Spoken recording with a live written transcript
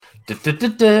We're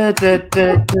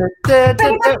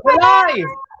live!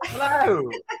 Hello!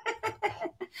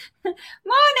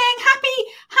 Morning!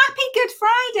 Happy Good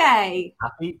Friday!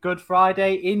 Happy Good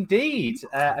Friday indeed.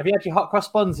 Have you had your hot cross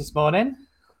buns this morning?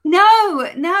 No,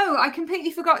 I completely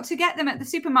forgot to get them at the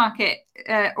supermarket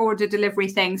order delivery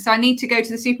thing. So I need to go to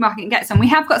the supermarket and get some. We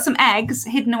have got some eggs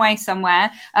hidden away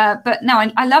somewhere. But no,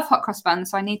 I love hot cross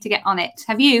buns, so I need to get on it.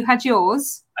 Have you had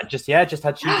yours? I just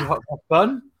had cheesy hot cross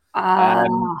bun. Had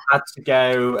to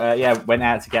go, went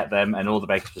out to get them, and all the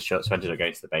bakers were shut, so I ended up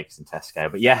going to the bakers in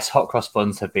Tesco. But yes, hot cross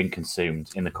buns have been consumed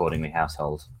in the Cordingley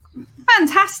household.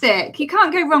 Fantastic. You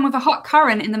can't go wrong with a hot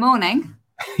currant in the morning.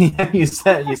 Yeah, you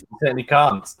certainly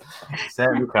can't.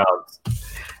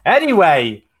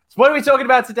 Anyway, so what are we talking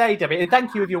about today, Debbie? And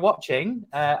thank you if you're watching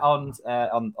on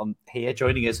here,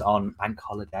 joining us on Bank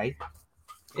Holiday.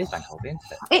 It is Bank Holiday, isn't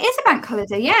it? It is a bank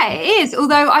holiday, yeah, it is.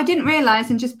 Although I didn't realise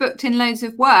and just booked in loads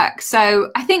of work. So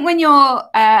I think when you're,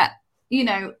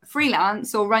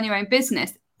 freelance or run your own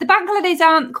business, the bank holidays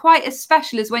aren't quite as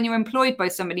special as when you're employed by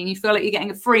somebody and you feel like you're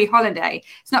getting a free holiday.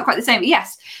 It's not quite the same. But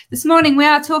yes, this morning we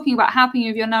are talking about helping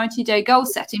you with your 90-day goal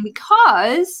setting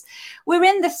because we're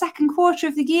in the second quarter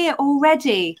of the year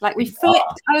already. Like we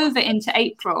flipped over into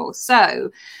April. So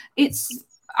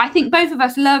I think both of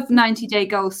us love 90-day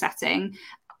goal setting.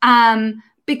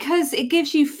 Because it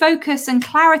gives you focus and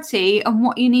clarity on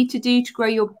what you need to do to grow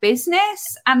your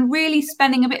business, and really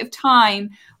spending a bit of time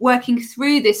working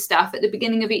through this stuff at the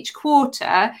beginning of each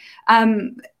quarter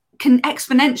can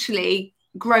exponentially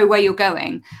grow where you're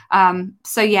going. I'm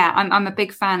a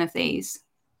big fan of these.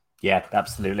 Yeah,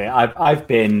 absolutely. I've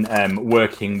been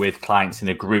working with clients in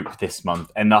a group this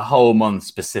month, and the whole month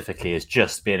specifically has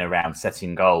just been around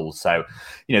setting goals. So,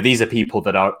 these are people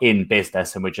that are in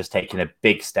business, and we're just taking a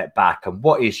big step back. And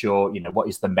what is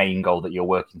the main goal that you're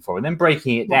working for, and then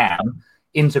breaking it down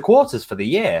into quarters for the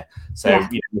year. So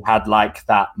you had like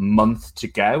that month to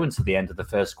go until the end of the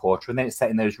first quarter, and then it's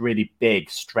setting those really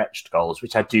big stretched goals,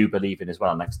 which I do believe in as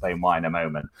well. And I'll explain why in a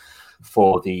moment.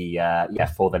 For the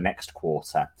next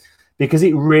quarter, because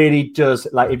it really does,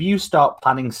 like, if you start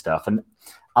planning stuff, and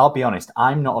I'll be honest,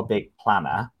 I'm not a big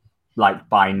planner, like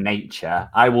by nature.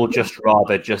 I will just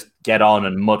rather just get on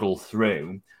and muddle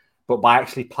through, but by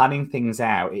actually planning things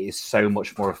out, it is so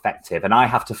much more effective, and I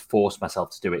have to force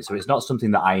myself to do it. So it's not something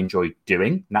that I enjoy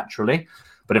doing naturally,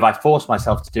 but if I force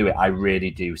myself to do it, I really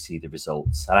do see the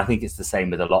results. And I think it's the same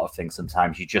with a lot of things.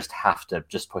 Sometimes you just have to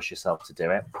just push yourself to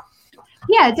do it.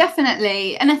 Yeah,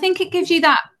 definitely. And I think it gives you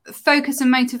that focus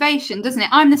and motivation, doesn't it?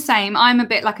 I'm the same. I'm a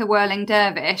bit like a whirling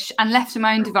dervish, and left to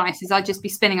my own devices, I'd just be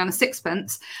spinning on a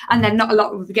sixpence, and then not a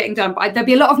lot would be getting done, but there'd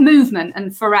be a lot of movement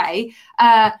and foray.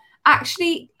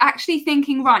 Actually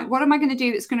thinking, right, what am I going to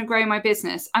do that's going to grow my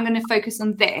business? I'm going to focus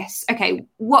on this. Okay,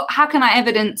 how can I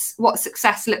evidence what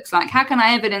success looks like? How can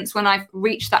I evidence when I've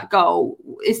reached that goal?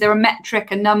 Is there a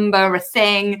metric, a number, a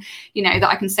thing, that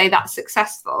I can say that's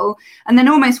successful? And then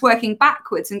almost working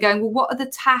backwards and going, well, what are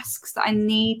the tasks that I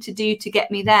need to do to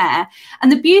get me there?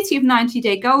 And the beauty of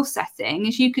 90-day goal setting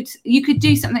is you could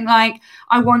do something like,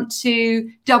 I want to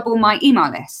double my email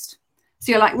list.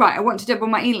 So you're like, right, I want to double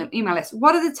my email list.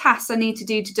 What are the tasks I need to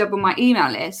do to double my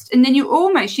email list? And then you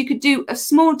could do a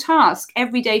small task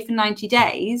every day for 90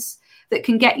 days that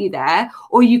can get you there.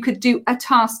 Or you could do a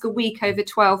task a week over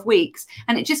 12 weeks.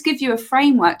 And it just gives you a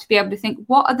framework to be able to think,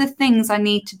 what are the things I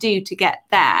need to do to get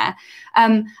there?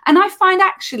 And I find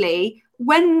actually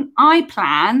when I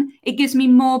plan, it gives me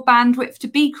more bandwidth to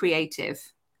be creative,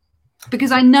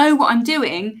 because I know what I'm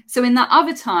doing. So in that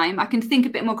other time, I can think a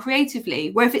bit more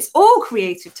creatively, where if it's all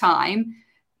creative time,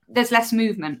 there's less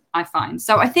movement, I find.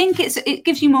 So I think it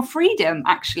gives you more freedom,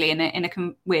 actually, in a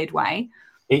weird way.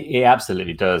 It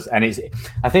absolutely does. And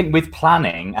I think with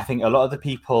planning, I think a lot of the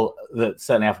people that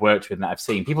certainly I've worked with and that I've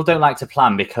seen, people don't like to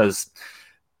plan because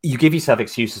you give yourself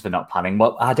excuses for not planning.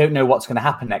 Well, I don't know what's going to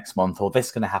happen next month, or this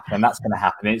is going to happen and that's going to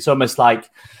happen. And it's almost like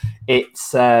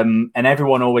and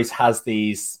everyone always has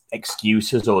these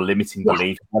excuses or limiting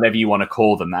beliefs, whatever you want to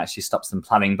call them, that actually stops them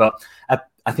planning. But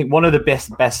I think one of the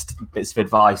best bits of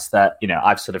advice that,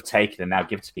 I've sort of taken and now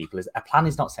give to people is a plan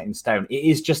is not set in stone. It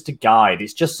is just a guide.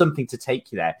 It's just something to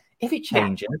take you there. If it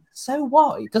changes, so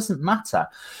what? It doesn't matter.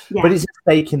 Yeah. But it's a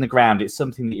stake in the ground. It's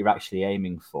something that you're actually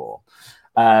aiming for.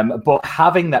 But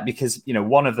having that, because,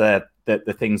 one of the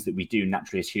things that we do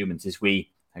naturally as humans is we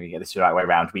let me get this the right way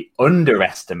around. We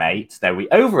overestimate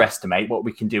what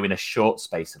we can do in a short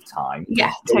space of time.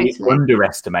 Yeah, totally. We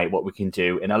underestimate what we can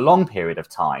do in a long period of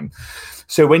time.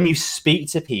 So when you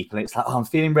speak to people, it's like, oh, I'm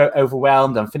feeling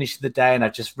overwhelmed. I'm finishing the day and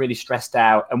I've just really stressed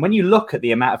out. And when you look at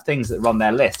the amount of things that are on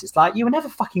their list, it's like, you were never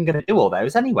fucking going to do all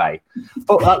those anyway.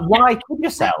 But why kid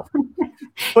yourself?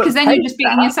 Because then you're just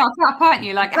beating yourself up, aren't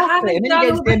you? Like, exactly. I haven't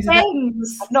done all the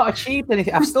things. I've not achieved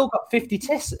anything. I've still got 50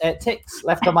 ticks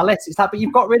left on my list. It's like, but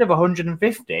you've got rid of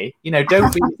 150. You know,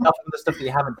 don't beat yourself on the stuff that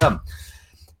you haven't done.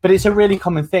 But it's a really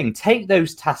common thing. Take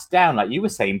those tasks down, like you were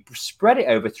saying, spread it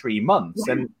over 3 months,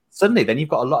 and suddenly then you've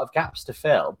got a lot of gaps to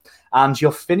fill, and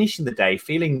you're finishing the day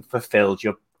feeling fulfilled.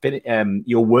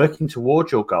 You're working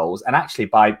towards your goals, and actually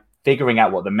by figuring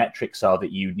out what the metrics are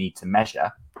that you need to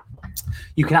measure,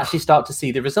 you can actually start to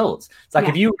see the results. It's like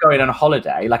if you were going on a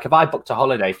holiday, like if I booked a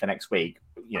holiday for next week,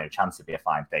 you know, chance would be a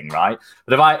fine thing, right?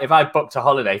 But if I booked a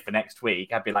holiday for next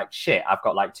week, I'd be like, shit, I've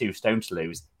got like 2 stone to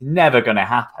lose. Never going to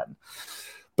happen.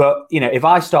 But, you know, if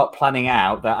I start planning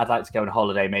out that I'd like to go on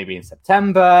holiday maybe in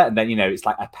September, and then, you know, it's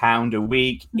like £1 a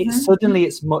week,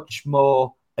 it's much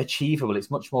more achievable.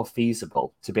 It's much more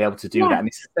feasible to be able to do that. And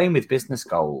it's the same with business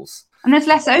goals. And there's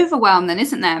less overwhelm then,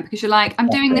 isn't there? Because you're like, I'm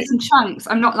doing this in chunks.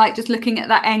 I'm not like just looking at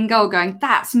that end goal going,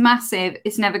 that's massive.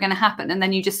 It's never going to happen. And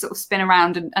then you just sort of spin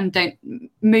around and don't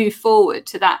move forward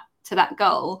to that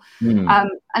goal.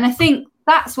 And I think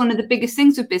that's one of the biggest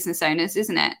things with business owners,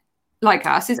 isn't it? Like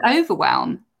us, is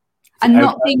overwhelm. And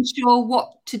not being sure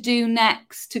what to do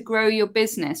next to grow your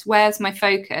business. Where's my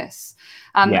focus?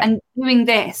 And doing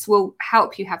this will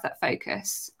help you have that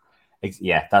focus.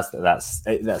 Yeah,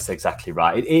 that's exactly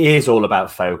right. It is all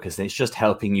about focus, and it's just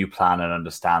helping you plan and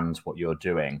understand what you're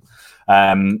doing.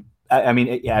 I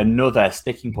mean, another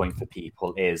sticking point for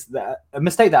people is that a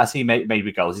mistake that I see made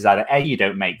with goals is either A, you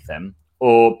don't make them,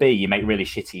 or B, you make really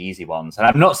shitty, easy ones. And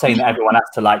I'm not saying that everyone has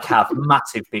to like have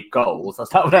massive, big goals.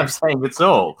 That's not what I'm saying at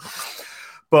all.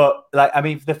 But like, I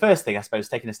mean, the first thing, I suppose,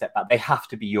 taking a step back, they have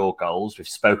to be your goals. We've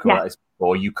spoken about this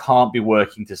before. You can't be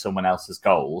working to someone else's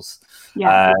goals.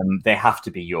 They have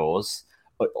to be yours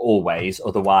always.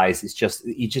 Otherwise, it's just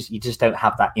you just don't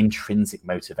have that intrinsic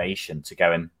motivation to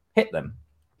go and hit them.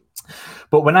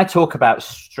 But when I talk about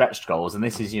stretched goals, and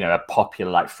this is, you know, a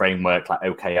popular like framework like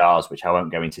OKRs, which I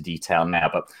won't go into detail now,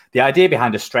 but the idea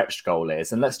behind a stretched goal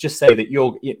is, and let's just say that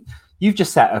you've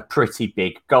just set a pretty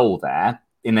big goal there.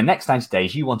 In the next 90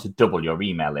 days, you want to double your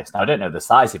email list. Now, I don't know the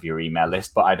size of your email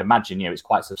list, but I'd imagine, you know, it's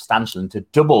quite substantial, and to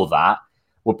double that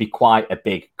would be quite a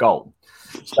big goal.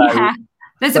 So,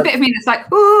 there's a bit of me that's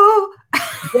like, ooh,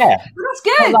 that's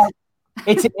good.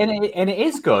 It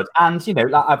is good, and you know,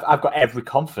 like, I've got every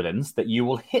confidence that you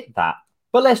will hit that.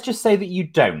 But let's just say that you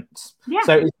don't.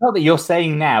 So it's not that you're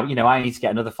saying now, you know, I need to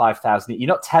get another 5,000. You're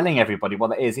not telling everybody what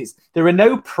that is. There are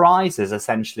no prizes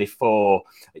essentially for.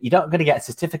 You're not going to get a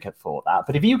certificate for that.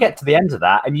 But if you get to the end of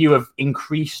that and you have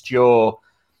increased your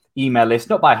email list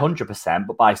not by 100%,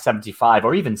 but by 75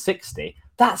 or even 60,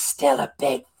 that's still a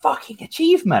big fucking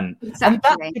achievement, and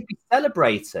that should be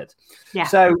celebrated.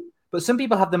 But some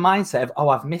people have the mindset of, oh,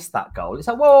 I've missed that goal. It's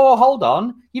like, whoa, hold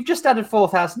on. You've just added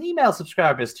 4,000 email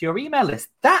subscribers to your email list.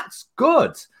 That's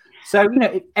good. So, you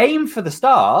know, aim for the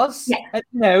stars. And,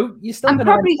 you know, you're still going to...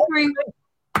 probably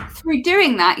through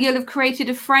doing that, you'll have created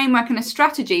a framework and a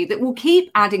strategy that will keep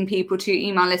adding people to your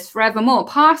email list forevermore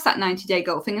past that 90-day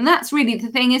goal thing. And that's really the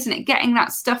thing, isn't it? Getting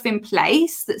that stuff in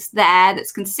place that's there,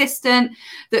 that's consistent,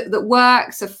 that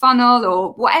works, a funnel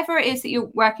or whatever it is that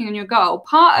you're working on your goal.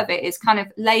 Part of it is kind of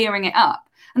layering it up.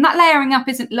 And that layering up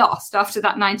isn't lost after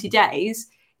that 90 days.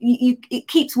 It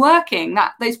keeps working.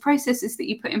 Those processes that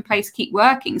you put in place keep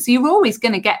working. So you're always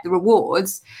going to get the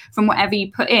rewards from whatever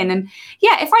you put in. And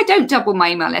if I don't double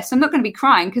my email list, I'm not going to be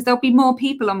crying because there'll be more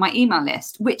people on my email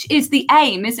list, which is the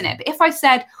aim, isn't it? But if I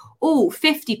said,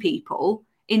 50 people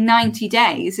in 90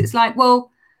 days, it's like, well,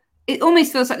 it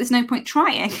almost feels like there's no point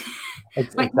trying.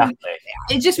 Exactly.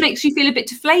 It just makes you feel a bit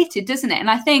deflated, doesn't it? And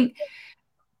I think,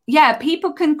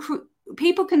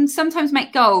 people can sometimes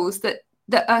make goals that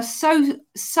are so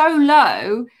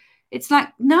low. It's like,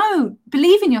 no,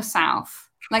 believe in yourself,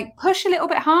 like push a little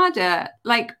bit harder.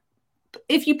 Like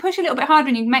if you push a little bit harder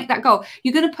and you make that goal,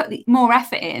 you're going to put more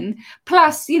effort in.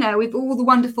 Plus, you know, with all the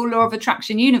wonderful law of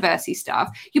attraction university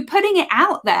stuff, you're putting it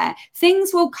out there.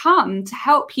 Things will come to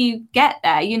help you get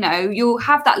there. You know, you'll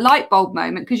have that light bulb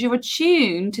moment because you're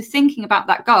attuned to thinking about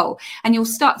that goal, and you'll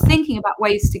start thinking about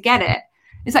ways to get it.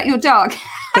 Is that your dog?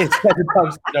 It's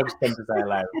the dog's tend to say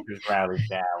hello. She's growling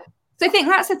now. So I think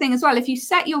that's the thing as well. If you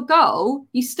set your goal,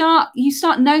 you start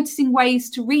noticing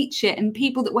ways to reach it and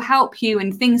people that will help you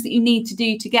and things that you need to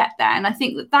do to get there. And I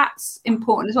think that that's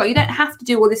important as well. You don't have to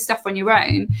do all this stuff on your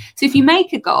own. So if you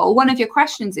make a goal, one of your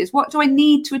questions is, what do I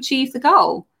need to achieve the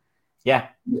goal? Yeah.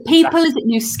 People, exactly. Is it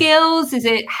new skills? Is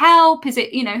it help? Is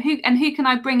it, who can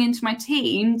I bring into my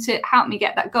team to help me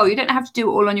get that goal? You don't have to do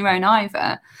it all on your own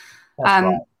either. That's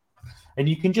right. And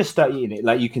you can just start,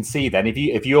 like you can see then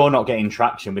if you're not getting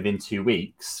traction within 2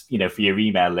 weeks, for your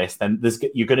email list, then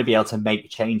you're going to be able to make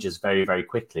changes very, very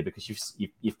quickly because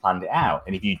you've planned it out.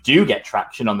 And if you do get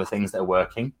traction on the things that are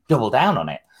working, double down on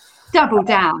it. Double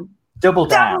down,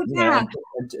 and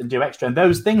do extra. And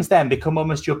those things then become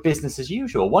almost your business as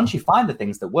usual. Once you find the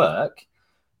things that work,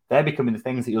 they're becoming the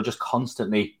things that you're just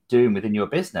constantly doing within your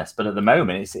business. But at the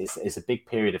moment, it's a big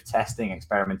period of testing,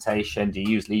 experimentation. Do you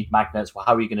use lead magnets? Well,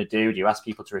 how are you going to do? Do you ask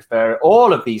people to refer it?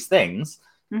 All of these things,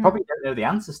 probably don't know the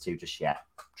answers to just yet.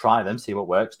 Try them, see what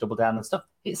works, double down and stuff.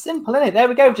 It's simple, isn't it? There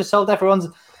we go. Just solved everyone's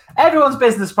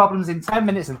business problems in 10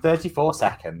 minutes and 34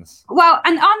 seconds. Well,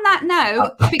 and on that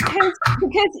note, because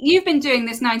you've been doing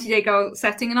this 90-day goal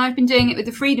setting and I've been doing it with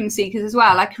the Freedom Seekers as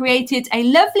well, I created a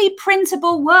lovely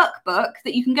printable workbook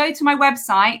that you can go to my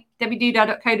website,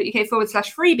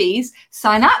 debbieduda.co.uk/freebies,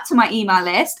 sign up to my email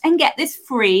list and get this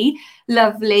free,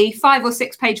 lovely 5 or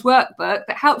 6 page workbook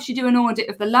that helps you do an audit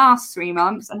of the last 3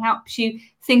 months and helps you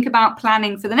think about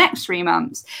planning for the next 3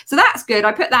 months. So that's good.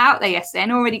 I put that out there yesterday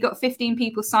and already got 15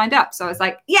 people signed up. So I was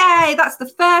like, yay, that's the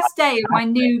first day of my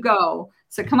new goal.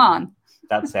 So come on.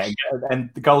 That's it. And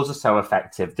the goals are so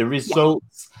effective. The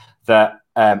results that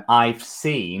I've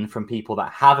seen from people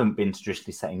that haven't been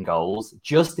traditionally setting goals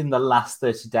just in the last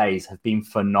 30 days have been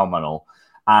phenomenal.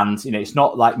 And, it's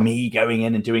not like me going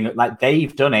in and doing it like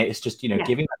they've done it. It's just,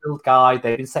 giving a little guide.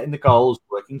 They've been setting the goals,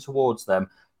 working towards them.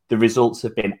 The results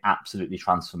have been absolutely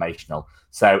transformational.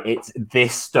 So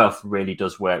this stuff really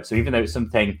does work. So even though it's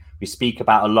something we speak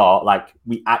about a lot, like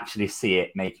we actually see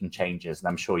it making changes. And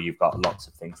I'm sure you've got lots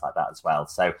of things like that as well.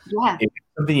 So if it's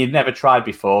something you've never tried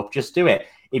before, just do it.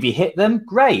 If you hit them,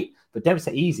 great. But don't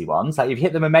say easy ones. Like if you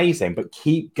hit them, amazing. But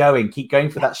keep going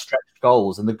for that stretched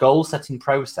goals. And the goal setting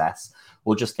process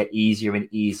will just get easier and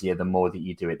easier the more that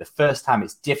you do it. The first time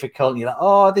it's difficult. And you're like,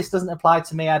 oh, this doesn't apply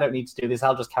to me. I don't need to do this.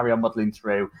 I'll just carry on muddling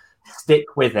through.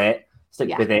 Stick with it.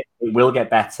 With it. It will get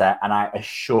better. And I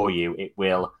assure you, it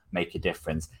will make a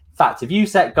difference. In fact, if you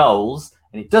set goals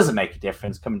and it doesn't make a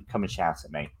difference, come and shout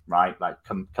at me, right? Like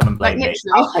come and blame me.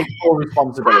 I'll take full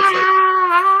responsibility.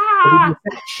 But if you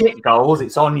set shit goals,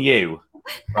 it's on you,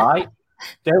 right?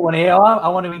 Don't want to hear, I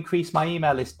want to increase my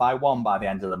email list by 1 by the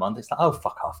end of the month. It's like, oh,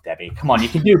 fuck off, Debbie. Come on, you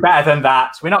can do better than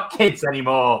that. We're not kids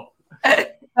anymore.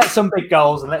 Set some big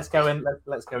goals and let's go and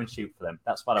shoot for them.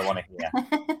 That's what I want to hear.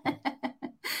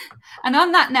 And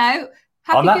on that note,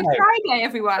 happy Good Friday,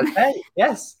 everyone. Okay,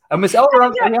 yes. And we're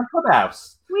on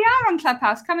Clubhouse. We are on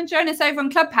Clubhouse. Come and join us over on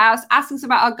Clubhouse. Ask us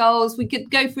about our goals. We could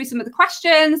go through some of the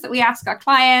questions that we ask our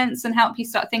clients and help you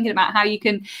start thinking about how you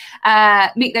can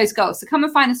meet those goals. So come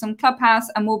and find us on Clubhouse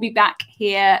and we'll be back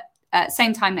here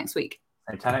same time next week.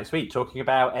 Same time next week, talking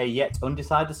about a yet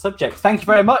undecided subject. Thank you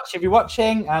very much if you're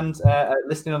watching and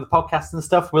listening on the podcast and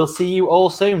stuff. We'll see you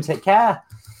all soon. Take care.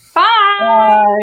 Bye. Bye.